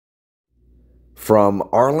From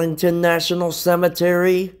Arlington National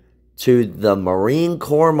Cemetery to the Marine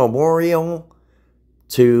Corps Memorial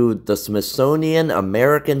to the Smithsonian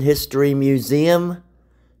American History Museum,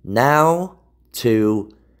 now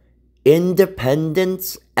to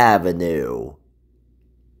Independence Avenue.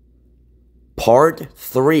 Part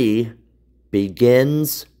 3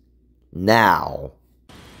 begins now.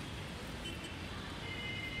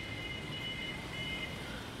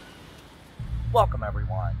 Welcome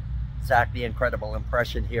everyone. Zach the Incredible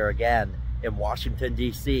Impression here again in Washington,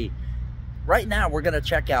 D.C. Right now we're going to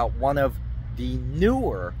check out one of the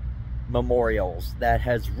newer memorials that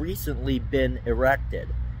has recently been erected.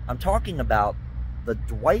 I'm talking about the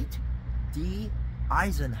Dwight D.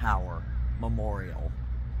 Eisenhower Memorial.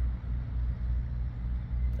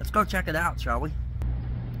 Let's go check it out, shall we?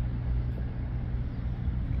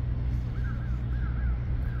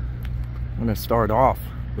 I'm going to start off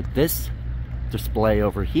with this display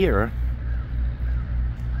over here.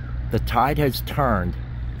 The tide has turned.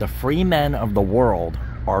 The free men of the world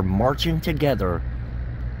are marching together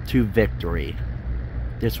to victory.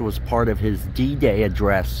 This was part of his D-Day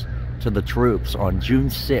address to the troops on June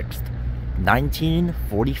 6th,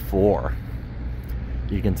 1944.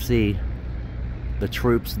 You can see the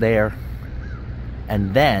troops there.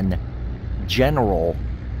 And then General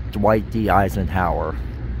Dwight D. Eisenhower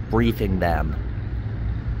briefing them.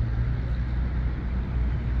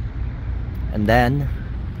 And then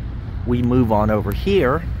we move on over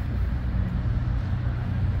here.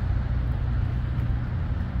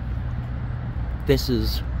 This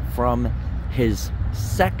is from his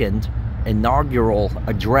second inaugural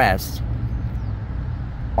address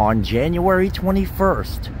on January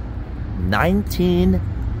 21st,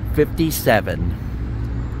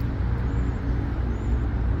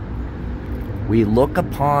 1957. We look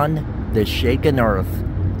upon this shaken earth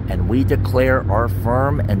and we declare our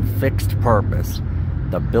firm and fixed purpose,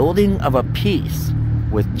 the building of a peace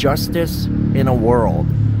with justice in a world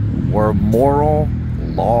where moral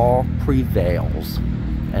law prevails.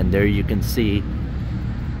 And there you can see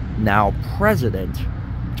now President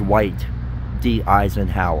Dwight D.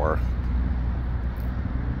 Eisenhower.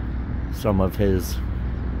 Some of his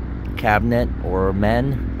cabinet or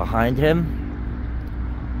men behind him.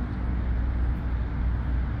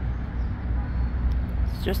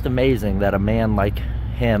 It's just amazing that a man like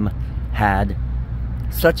him had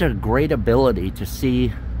such a great ability to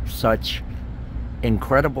see such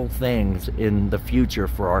incredible things in the future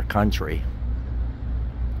for our country.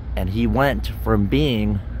 And he went from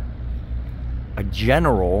being a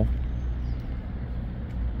general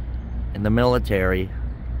in the military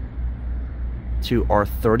to our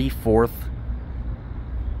 34th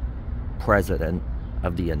President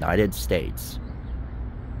of the United States.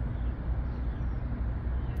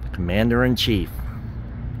 Commander-in-Chief,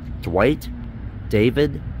 Dwight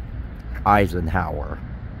David Eisenhower.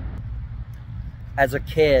 As a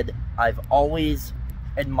kid, I've always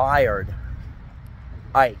admired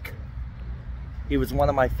Ike. He was one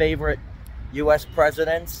of my favorite U.S.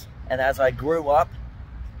 presidents, and as I grew up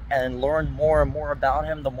and learned more and more about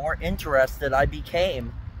him, the more interested I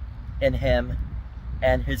became in him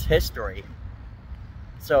and his history.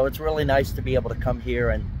 So it's really nice to be able to come here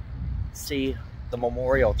and see the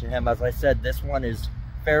memorial to him. As I said, this one is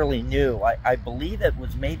fairly new. I believe it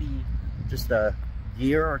was maybe just a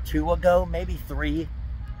year or two ago, maybe 3,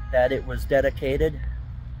 that it was dedicated.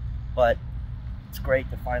 But it's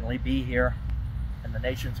great to finally be here in the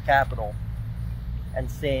nation's capital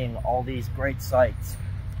and seeing all these great sights.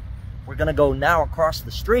 We're gonna go now across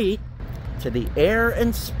the street to the Air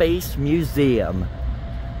and Space Museum,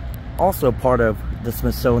 also part of the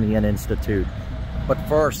Smithsonian Institute. But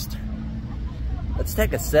first, let's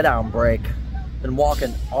take a sit-down break. Been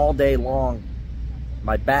walking all day long.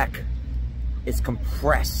 My back is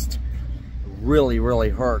compressed. It really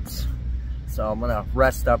hurts. So I'm gonna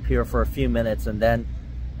rest up here for a few minutes and then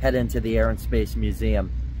head into the Air and Space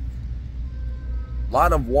Museum. A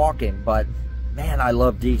lot of walking, but man, I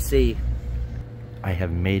love DC. I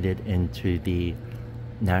have made it into the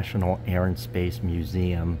National Air and Space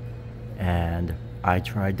Museum, and I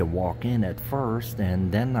tried to walk in at first,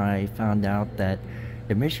 and then I found out that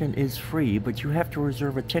admission is free, but you have to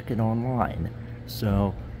reserve a ticket online.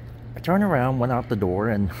 So I turned around, went out the door,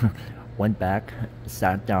 and went back,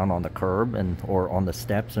 sat down on the curb or on the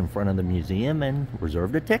steps in front of the museum and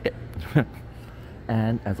reserved a ticket.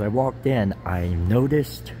 And as I walked in, I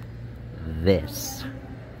noticed this.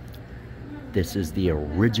 This is the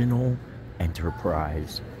original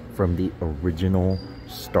Enterprise from the original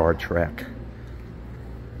Star Trek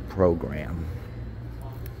program.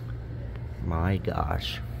 My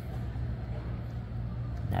gosh.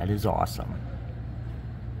 That is awesome.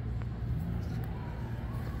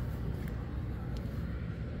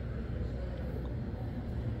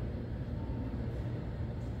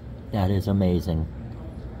 That is amazing.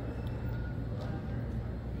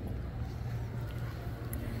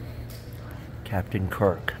 Captain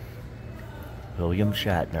Kirk, William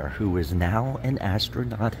Shatner, who is now an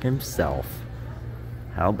astronaut himself.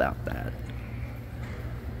 How about that?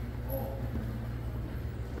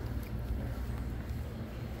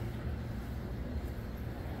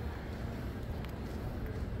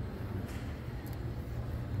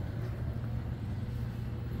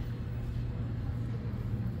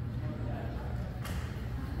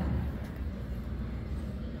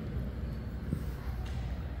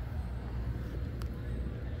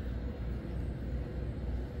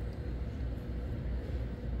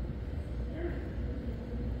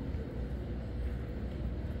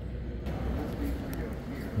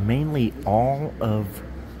 Mainly all of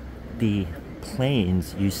the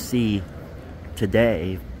planes you see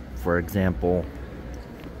today, for example,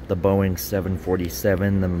 the Boeing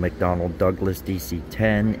 747, the McDonnell Douglas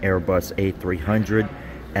DC-10, Airbus A300,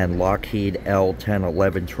 and Lockheed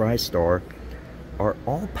L-1011 TriStar, are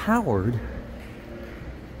all powered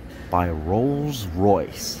by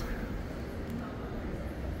Rolls-Royce.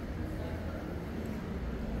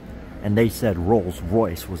 And they said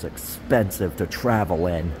Rolls-Royce was expensive to travel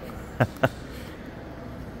in.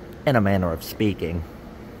 In a manner of speaking.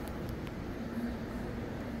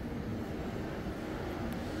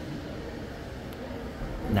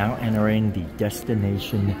 Now entering the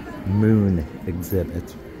Destination Moon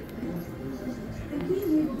exhibit.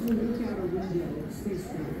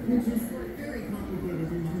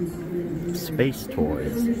 Space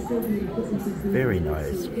toys. Very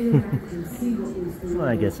nice. Well,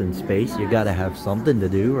 I guess in space you gotta have something to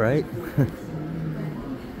do, right?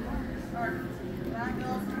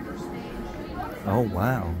 Oh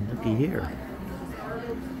wow, looky here.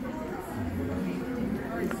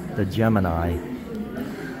 The Gemini.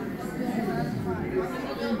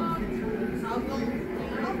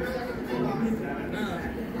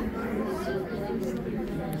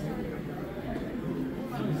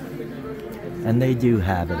 And they do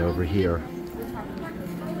have it over here.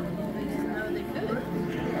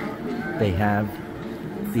 They have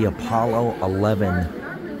the Apollo 11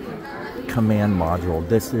 command module.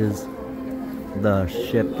 This is the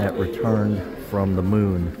ship that returned from the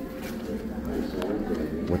moon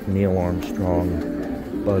with Neil Armstrong,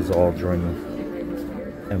 Buzz Aldrin,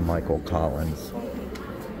 and Michael Collins.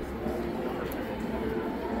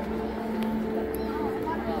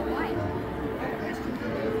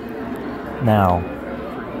 Now,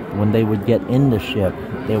 when they would get in the ship,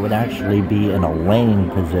 they would actually be in a laying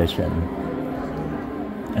position.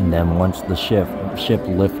 And then once the ship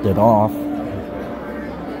lifted off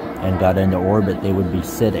and got into orbit, they would be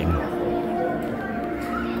sitting.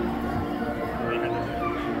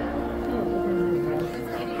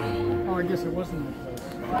 Oh, I guess it wasn't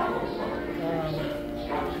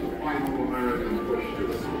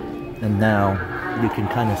And now you can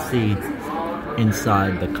kind of see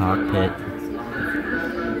inside the cockpit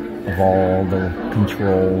of all the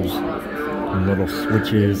controls and little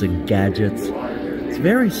switches and gadgets. It's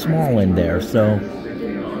very small in there, so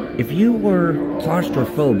if you were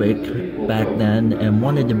claustrophobic back then and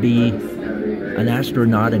wanted to be an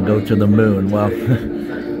astronaut and go to the moon, well,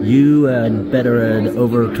 you had better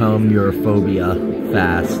overcome your phobia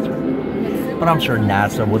fast. But I'm sure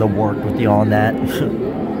NASA would have worked with you on that.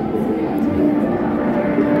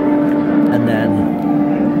 And then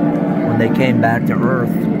when they came back to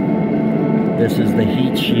Earth, this is the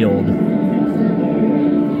heat shield.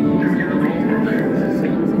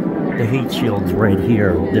 The heat shield's right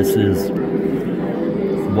here. This is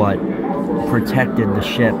what protected the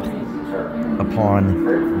ship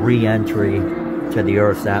upon re-entry to the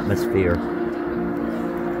Earth's atmosphere.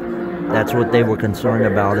 That's what they were concerned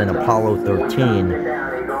about in Apollo 13,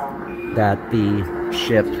 that the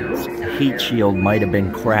ship's heat shield might have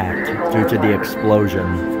been cracked due to the explosion.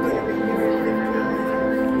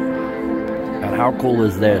 And how cool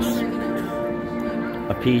is this?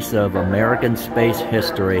 A piece of American space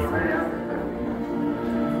history.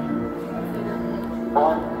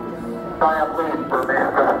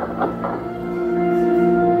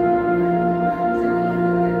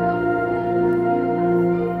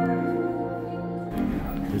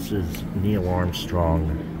 This is Neil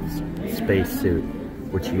Armstrong's spacesuit,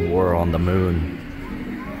 which he wore on the moon.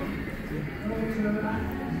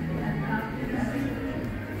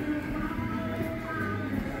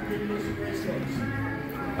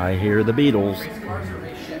 I hear the Beatles. Race cars or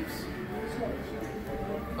race ships?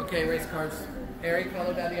 Okay, race cars. Harry,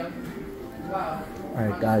 follow Daddy on. Wow.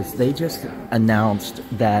 Alright guys, they just announced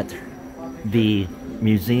that the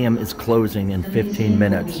museum is closing in 15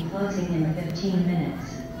 minutes.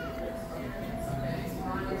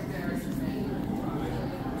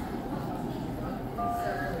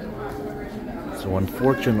 So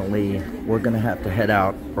unfortunately, we're gonna have to head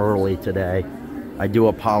out early today. I do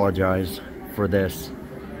apologize for this,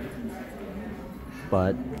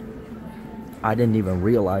 but I didn't even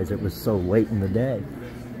realize it was so late in the day.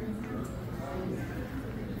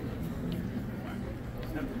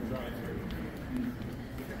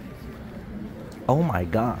 Oh my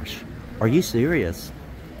gosh, are you serious?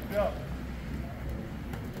 Yeah.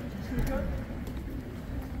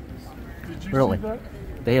 Did you Really? see that?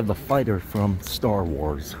 They have the fighter from Star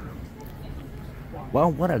Wars.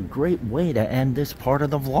 Well, what a great way to end this part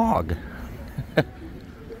of the vlog.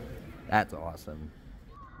 That's awesome.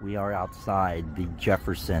 We are outside the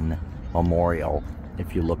Jefferson Memorial.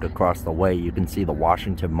 If you look across the way, you can see the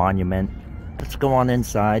Washington Monument. Let's go on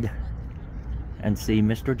inside and see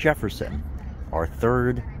Mr. Jefferson, our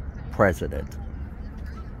third president.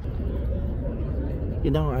 You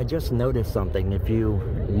know, I just noticed something. If you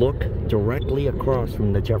look directly across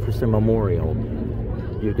from the Jefferson Memorial,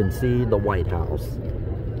 you can see the White House.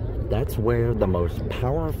 That's where the most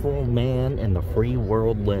powerful man in the free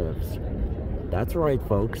world lives. That's right,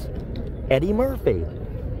 folks. Eddie Murphy.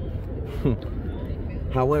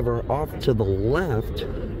 However, off to the left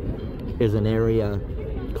is an area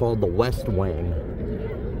called the West Wing.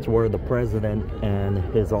 It's where the president and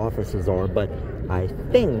his offices are, but I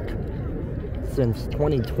think since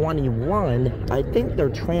 2021, I think they're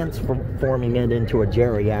transforming it into a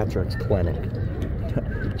geriatrics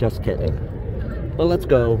clinic. Just kidding. Well, let's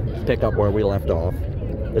go pick up where we left off.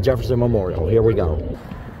 The Jefferson Memorial. Here we go.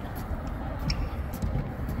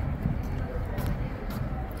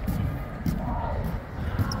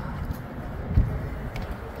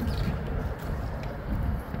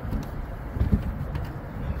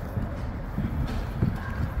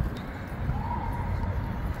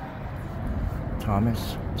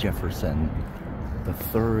 Thomas Jefferson, the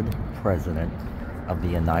third president of the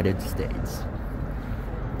United States.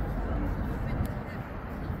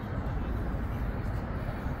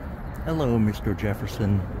 Hello, Mr.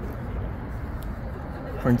 Jefferson,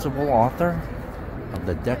 principal author of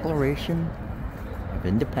the Declaration of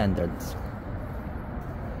Independence.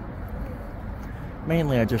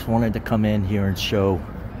 Mainly, I just wanted to come in here and show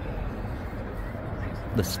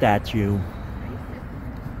the statue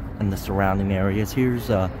and the surrounding areas.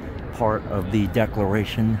 Here's a part of the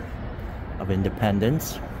Declaration of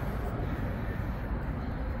Independence.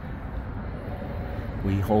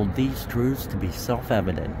 We hold these truths to be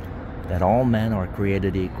self-evident, that all men are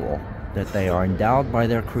created equal, that they are endowed by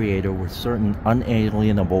their Creator with certain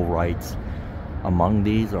unalienable rights. Among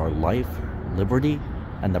these are life, liberty,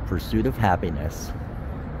 and the pursuit of happiness.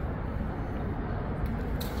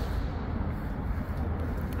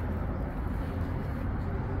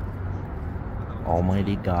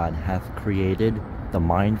 Almighty God hath created the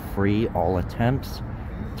mind free all attempts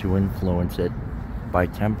to influence it by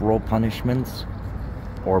temporal punishments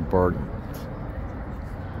or burdens,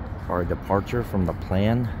 or a departure from the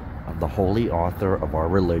plan of the holy author of our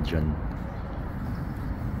religion.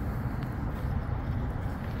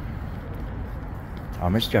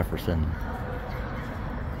 Thomas Jefferson.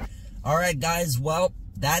 Alright guys, well,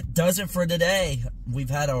 that does it for today. We've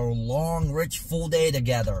had a long, rich, full day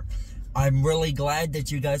together. I'm really glad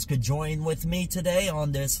that you guys could join with me today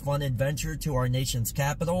on this fun adventure to our nation's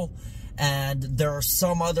capital. And there are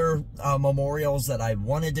some other memorials that I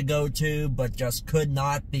wanted to go to, but just could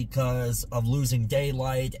not because of losing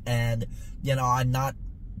daylight. And, you know, I'm not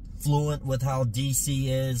fluent with how DC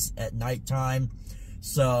is at nighttime.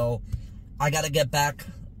 So I got to get back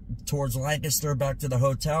towards Lancaster, back to the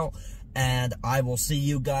hotel. And I will see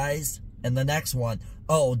you guys in the next one.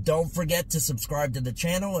 Oh, don't forget to subscribe to the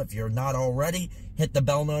channel if you're not already. Hit the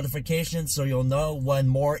bell notification so you'll know when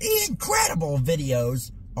more incredible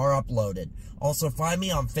videos are uploaded. Also find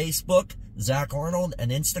me on Facebook, Zach Arnold,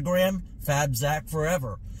 and Instagram,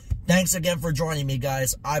 FabZachForever. Thanks again for joining me,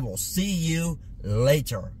 guys. I will see you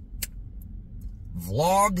later.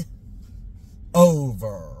 Vlog over.